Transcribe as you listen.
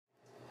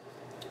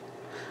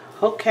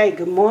Okay,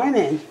 good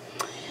morning,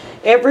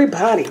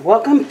 everybody.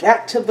 Welcome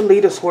back to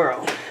Valita's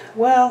World.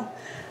 Well,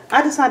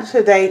 I decided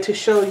today to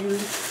show you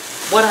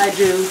what I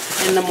do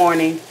in the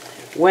morning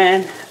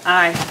when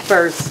I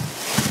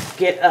first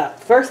get up.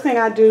 First thing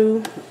I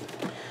do,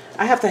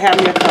 I have to have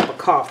me a cup of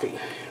coffee.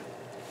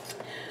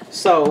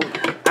 So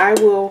I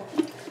will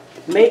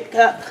make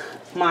up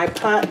my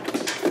pot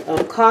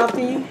of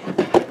coffee,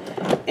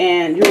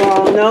 and you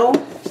all know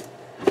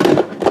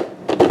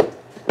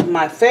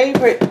my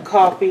favorite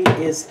coffee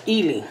is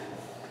Ely.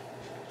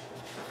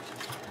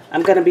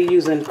 I'm going to be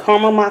using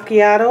caramel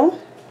macchiato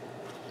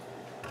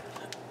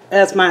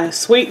as my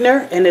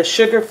sweetener, and it's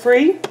sugar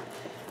free,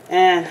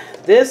 and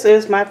this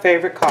is my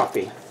favorite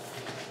coffee.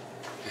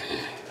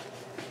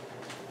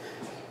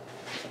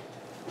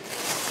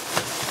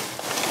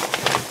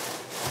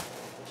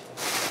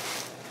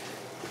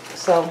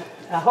 So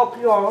I hope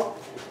you all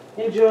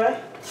enjoy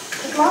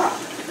the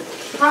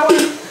vlog. How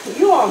are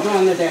you all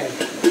doing today?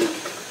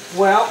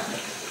 Well,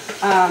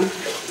 I'm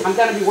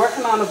going to be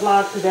working on a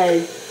vlog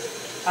today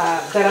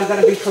that I'm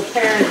going to be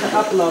preparing to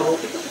upload.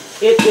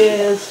 It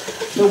is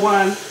the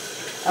one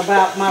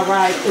about my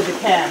ride to the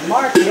Cab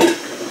Market.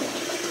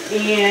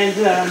 And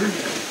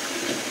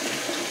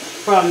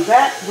from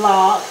that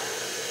vlog,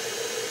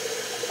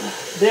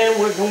 then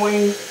we're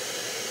going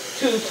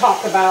to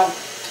talk about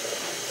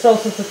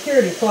Social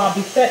Security. So I'll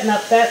be setting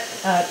up that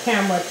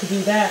camera to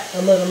do that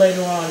a little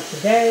later on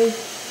today.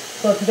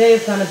 So today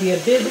is going to be a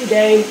busy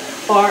day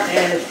as far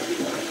as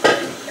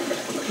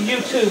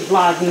YouTube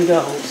vlogging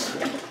goes.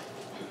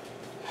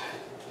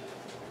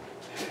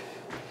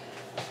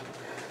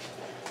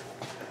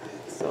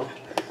 So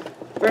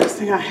first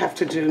thing I have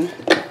to do,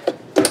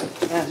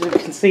 as you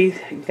can see,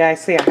 you guys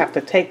see I have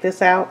to take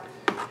this out.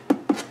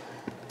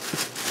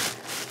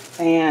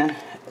 And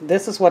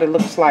this is what it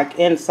looks like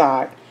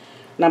inside.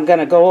 And I'm going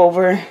to go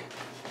over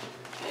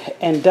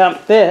and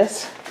dump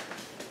this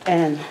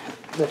and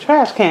the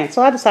trash can.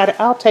 So I decided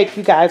I'll take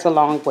you guys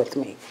along with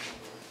me.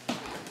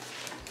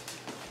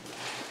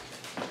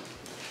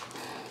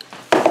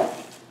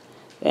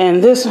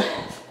 And this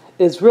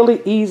is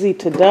really easy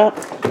to dump.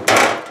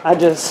 I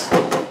just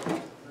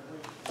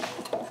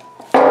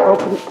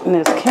open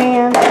this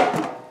can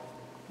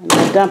and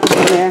I dump it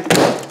in there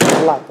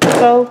like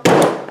so.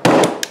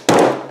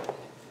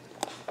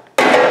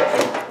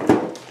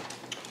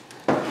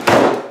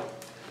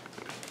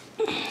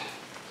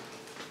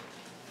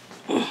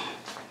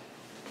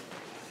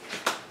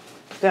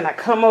 Then I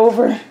come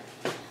over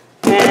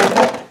and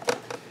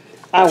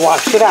I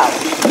wash it out.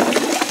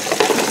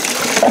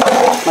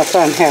 My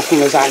son had some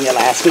lasagna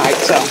last night,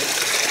 so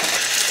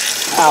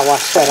I'll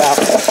wash that out.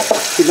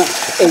 He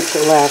ate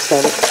the last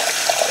of it.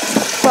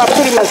 So I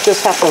pretty much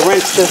just have to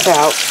rinse this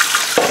out.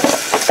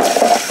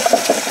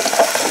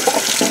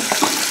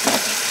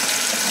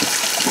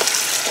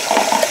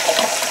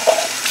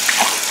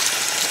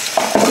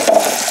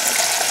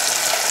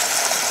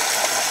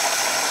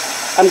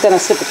 I'm going to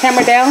sit the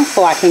camera down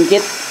so I can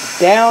get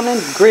down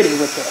and gritty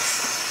with this.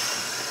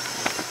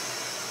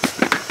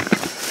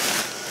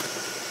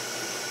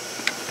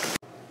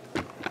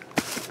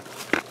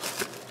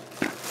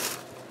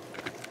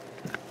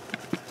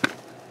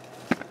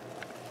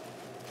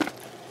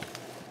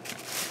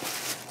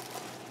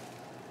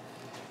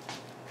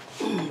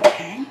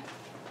 Okay.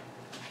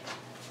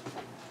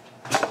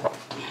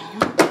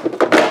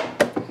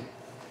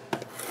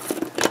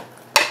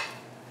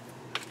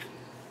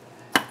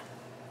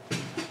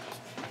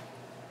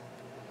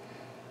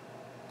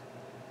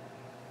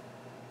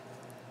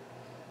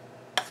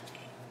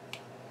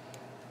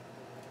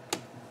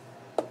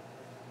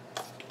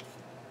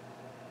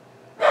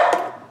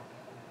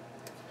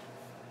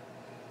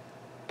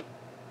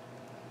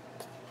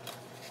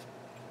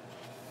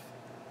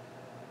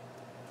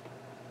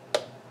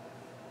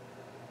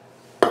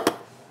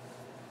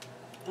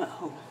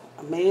 Uh-oh,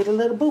 I made a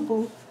little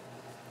boo-boo,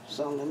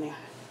 so let me...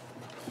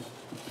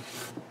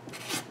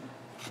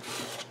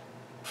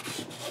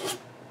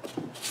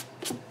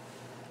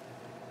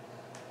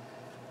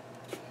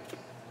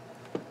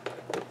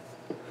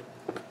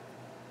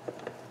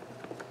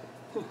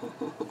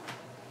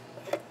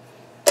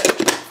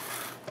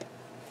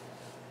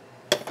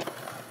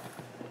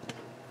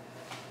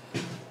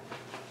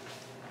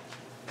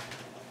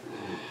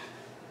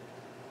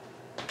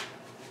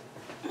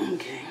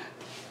 Okay.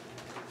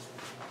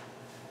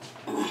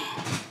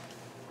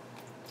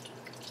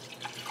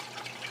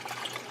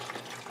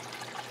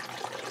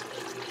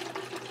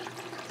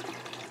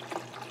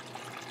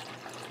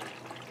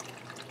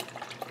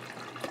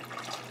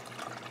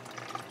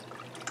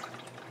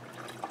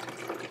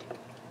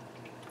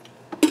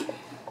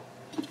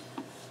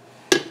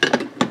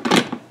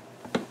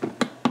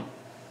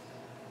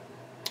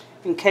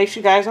 In case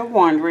you guys are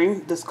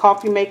wondering, this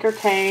coffee maker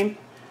came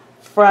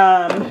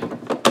from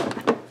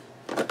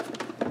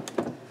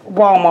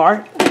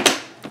Walmart,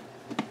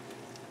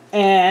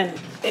 and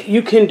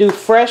you can do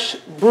fresh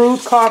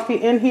brewed coffee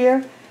in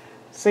here.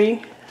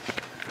 See,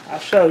 I'll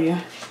show you.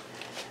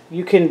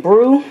 You can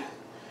brew,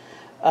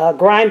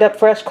 grind up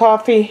fresh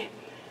coffee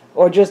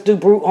or just do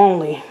brew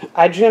only.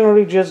 I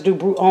generally just do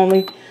brew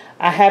only.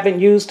 I haven't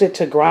used it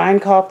to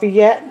grind coffee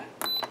yet.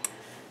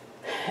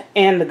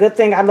 And the good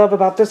thing I love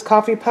about this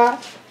coffee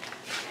pot,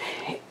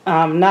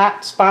 I'm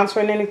not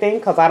sponsoring anything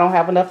because I don't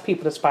have enough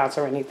people to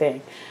sponsor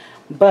anything.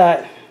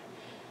 But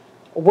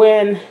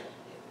when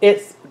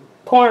it's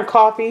pouring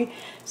coffee,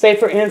 say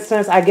for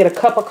instance, I get a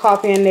cup of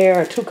coffee in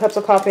there or 2 cups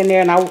of coffee in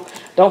there and I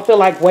don't feel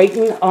like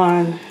waiting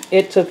on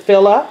it to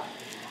fill up,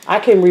 I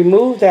can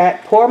remove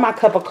that, pour my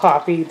cup of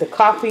coffee, the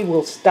coffee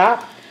will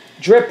stop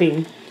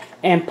dripping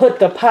and put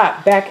the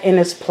pot back in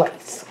its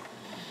place.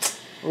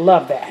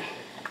 Love that.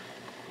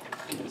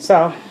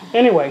 So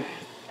anyway,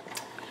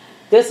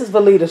 this is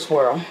Velita's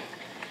World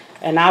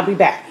and I'll be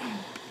back.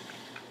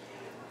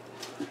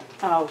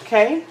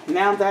 Okay,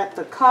 now that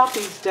the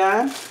coffee's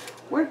done,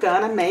 we're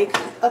gonna make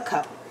a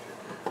cup.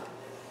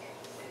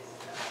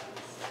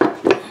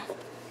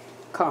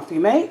 Coffee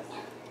mate.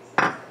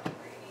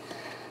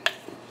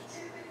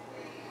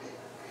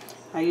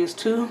 I use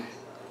 2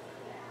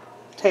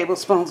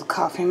 tablespoons of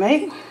coffee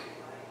mate.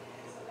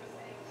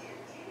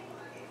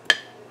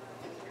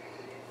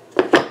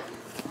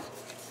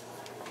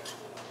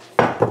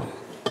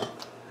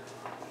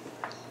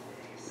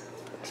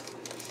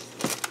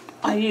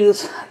 I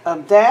use a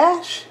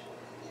dash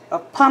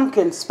of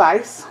pumpkin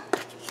spice.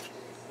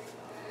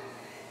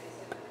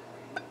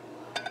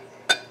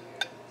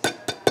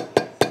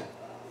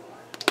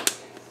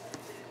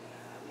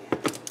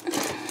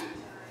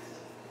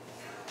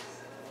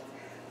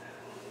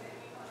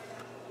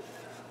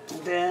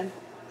 Then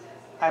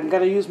I'm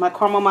going to use my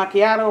caramel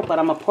macchiato, but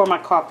I'm going to pour my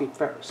coffee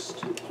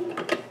first.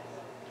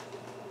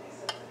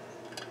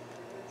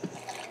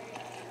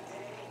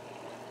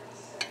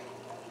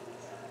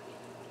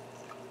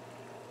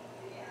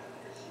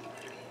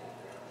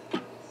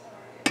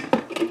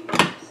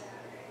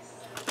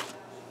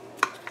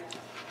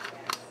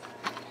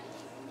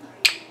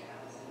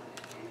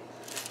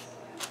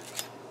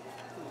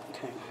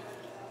 Okay.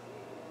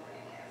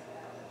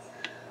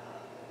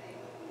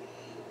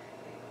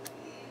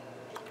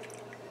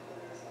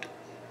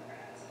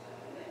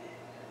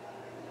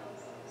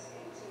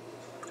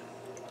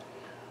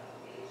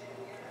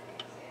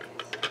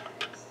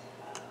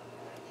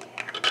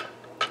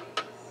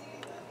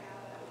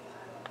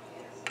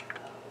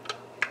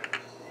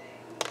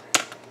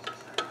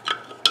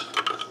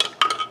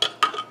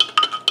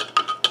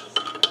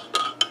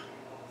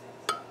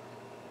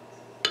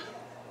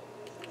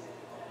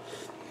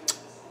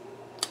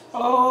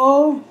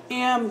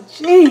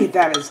 OMG,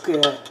 that is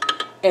good.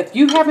 If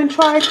you haven't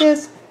tried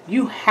this,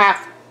 you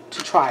have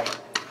to try it.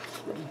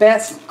 The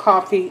best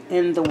coffee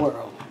in the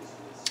world.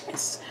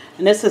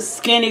 And this is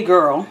Skinny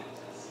Girl.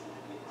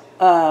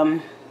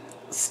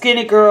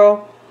 Skinny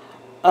Girl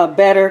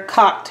Better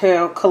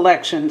Cocktail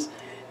Collections.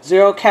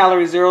 0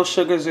 calories, 0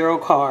 sugar, 0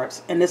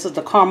 carbs. And this is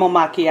the caramel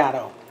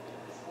macchiato.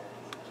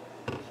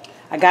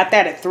 I got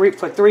that at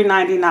for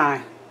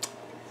 $3.99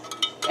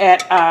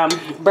 at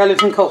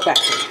Burlington Coat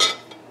Factory.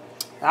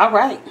 All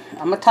right,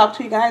 I'm going to talk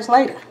to you guys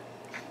later.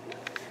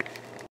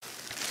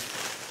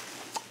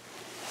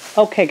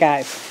 Okay,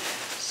 guys,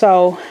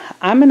 so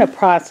I'm in the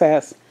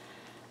process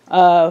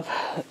of,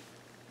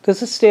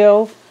 this is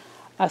still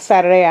a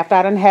Saturday after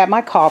I done had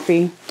my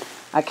coffee.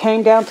 I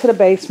came down to the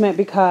basement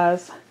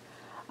because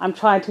I'm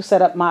trying to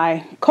set up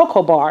my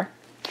cocoa bar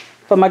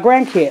for my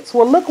grandkids.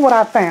 Well, look what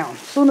I found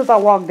as soon as I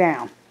walked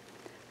down.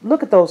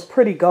 Look at those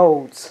pretty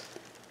golds.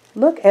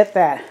 Look at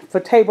that for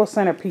table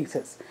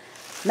centerpieces.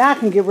 Now I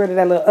can get rid of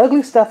that little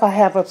ugly stuff I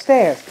have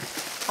upstairs.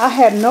 I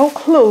had no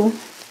clue.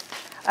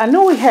 I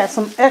knew we had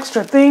some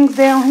extra things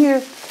down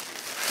here,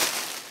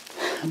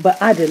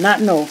 but I did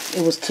not know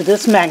it was to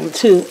this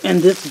magnitude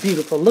and this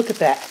beautiful. Look at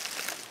that.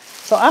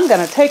 So I'm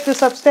going to take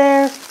this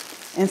upstairs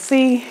and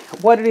see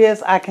what it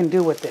is I can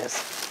do with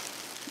this.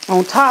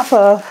 On top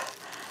of,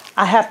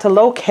 I have to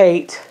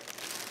locate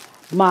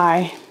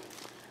my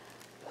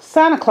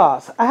Santa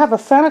Claus. I have a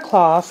Santa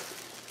Claus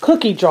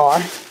cookie jar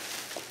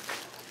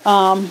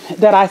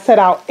that I set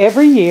out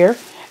every year,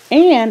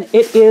 and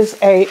it is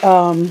a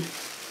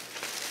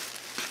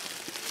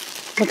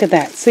look at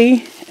that,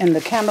 see, and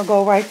the candle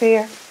go right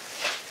there,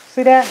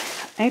 see that?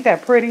 Ain't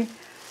that pretty?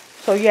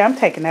 So yeah, I'm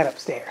taking that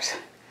upstairs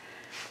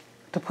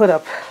to put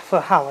up for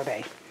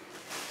holiday.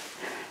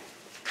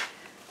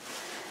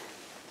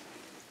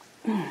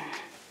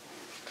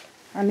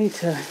 I need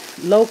to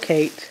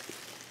locate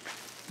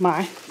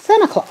my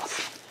Santa Claus.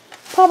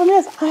 Problem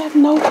is, I have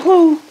no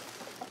clue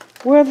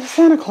where the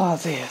Santa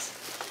Claus is.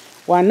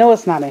 Well, I know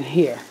it's not in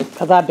here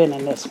because I've been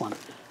in this one.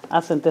 I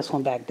sent this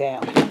one back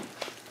down.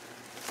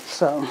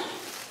 So,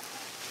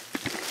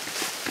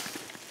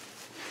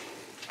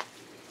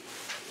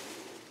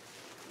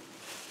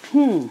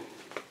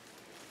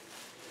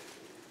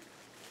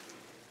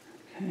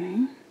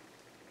 okay.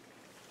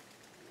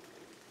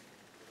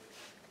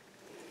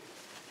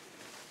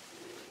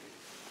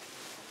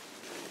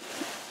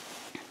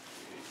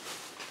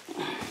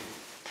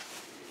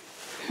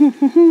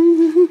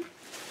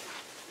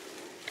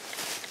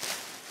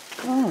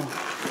 Oh,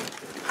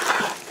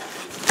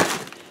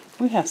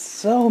 we have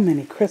so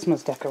many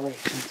Christmas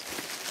decorations.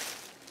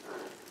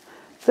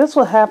 This is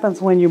what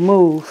happens when you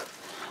move.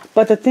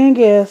 But the thing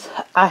is,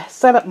 I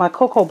set up my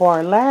cocoa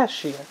bar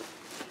last year,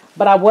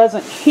 but I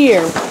wasn't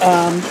here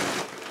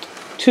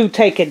to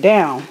take it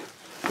down.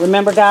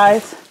 Remember,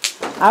 guys?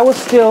 I was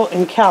still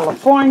in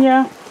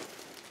California.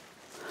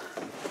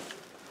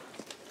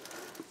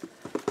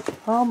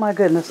 Oh my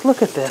goodness,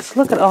 look at this.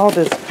 Look at all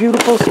this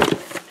beautiful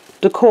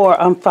decor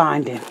I'm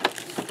finding.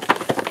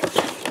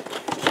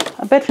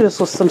 I bet you this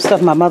was some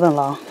stuff my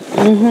mother-in-law.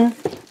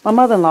 My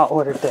mother-in-law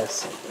ordered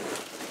this.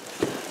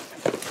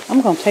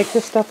 I'm going to take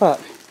this stuff up.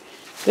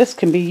 This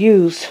can be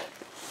used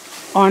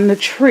on the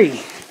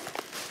tree.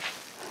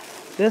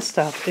 This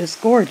stuff is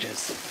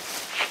gorgeous.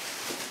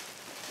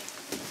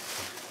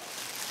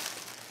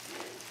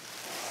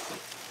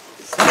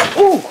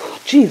 Oh,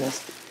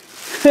 Jesus.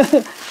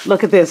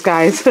 Look at this,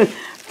 guys.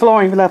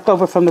 Flooring left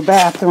over from the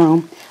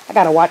bathroom. I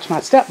got to watch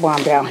my step while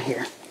I'm down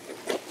here.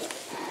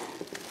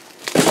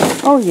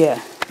 Oh,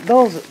 yeah.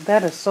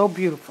 That is so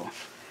beautiful.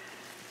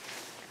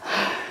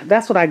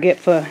 That's what I get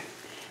for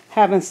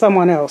having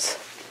someone else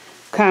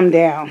come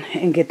down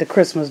and get the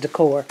Christmas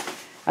decor.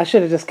 I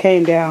should have just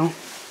came down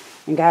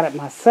and got it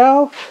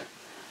myself.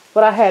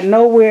 But I had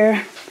no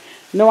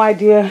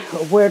idea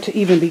where to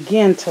even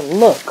begin to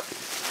look.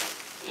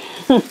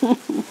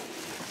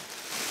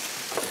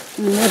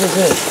 What is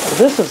this?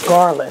 This is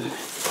garland.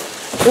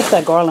 This is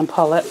that garland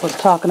Paulette was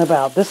talking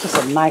about. This is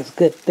some nice,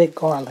 good, thick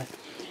garland.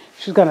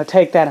 She's going to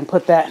take that and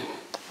put that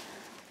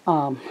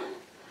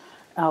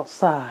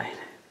outside.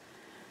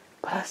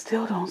 But I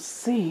still don't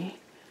see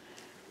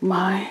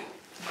my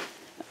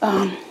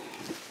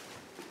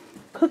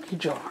cookie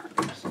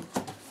jars.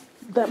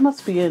 That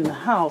must be in the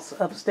house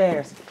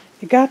upstairs.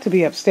 It got to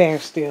be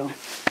upstairs still.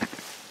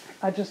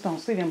 I just don't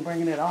see them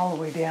bringing it all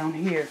the way down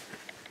here.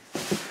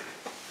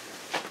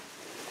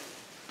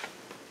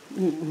 I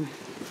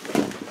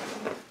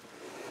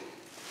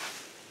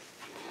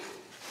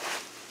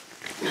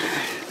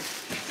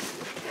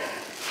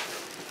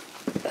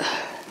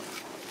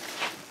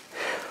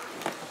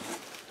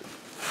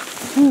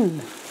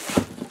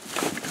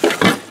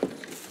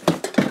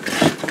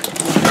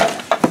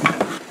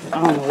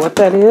don't know what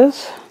that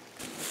is.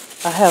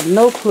 I have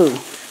no clue.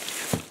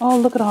 Oh,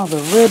 look at all the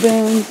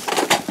ribbons.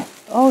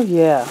 Oh,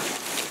 yeah.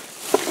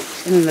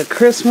 And then the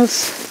Christmas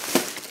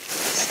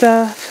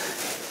stuff.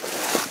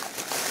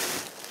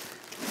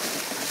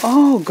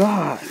 Oh,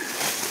 God.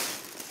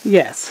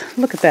 Yes,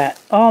 look at that.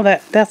 All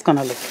that's going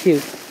to look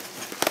cute.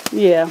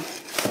 Yeah.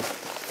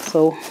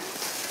 So,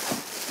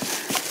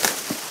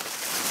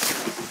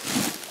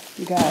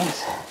 you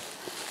guys,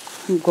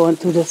 I'm going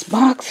through this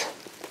box.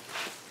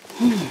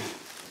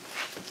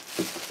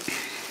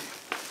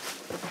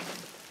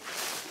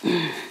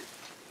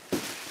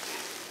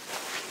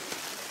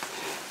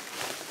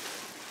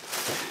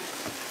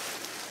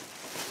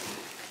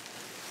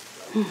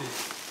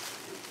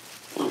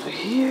 Over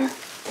here.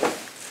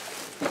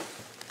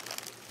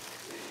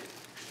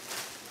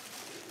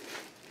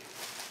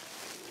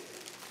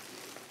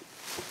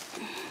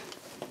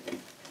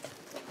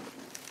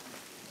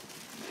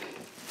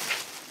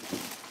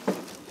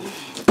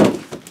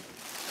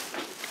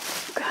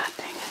 God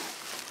dang it.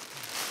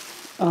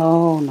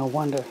 Oh, no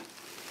wonder.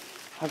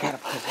 I gotta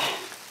put that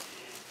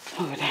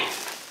over there.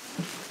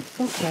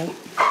 Okay.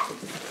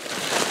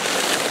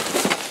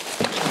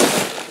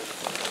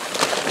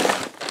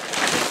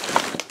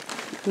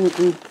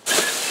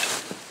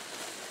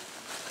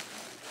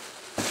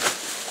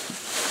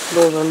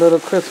 Those are little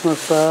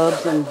Christmas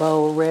bulbs and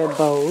red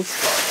bows.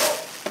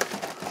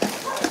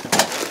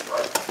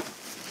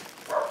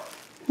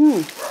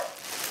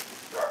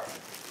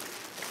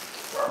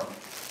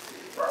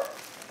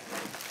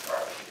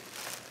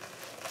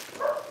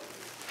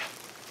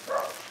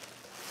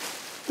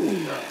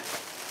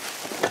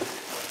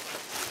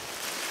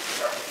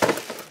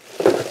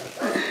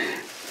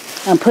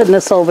 I'm putting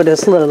this over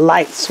this little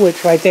light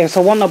switch right there,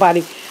 so won't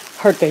nobody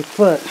hurt their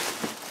foot.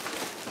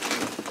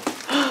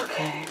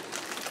 Okay.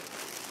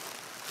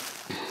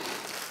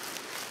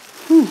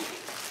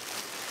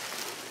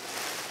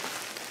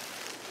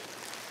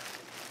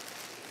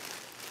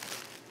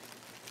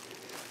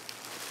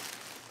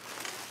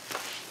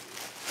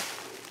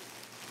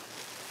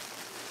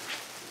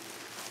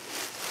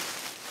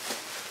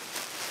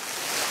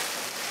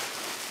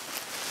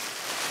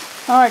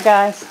 All right,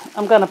 guys,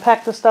 I'm going to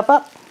pack this stuff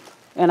up,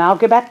 and I'll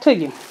get back to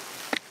you.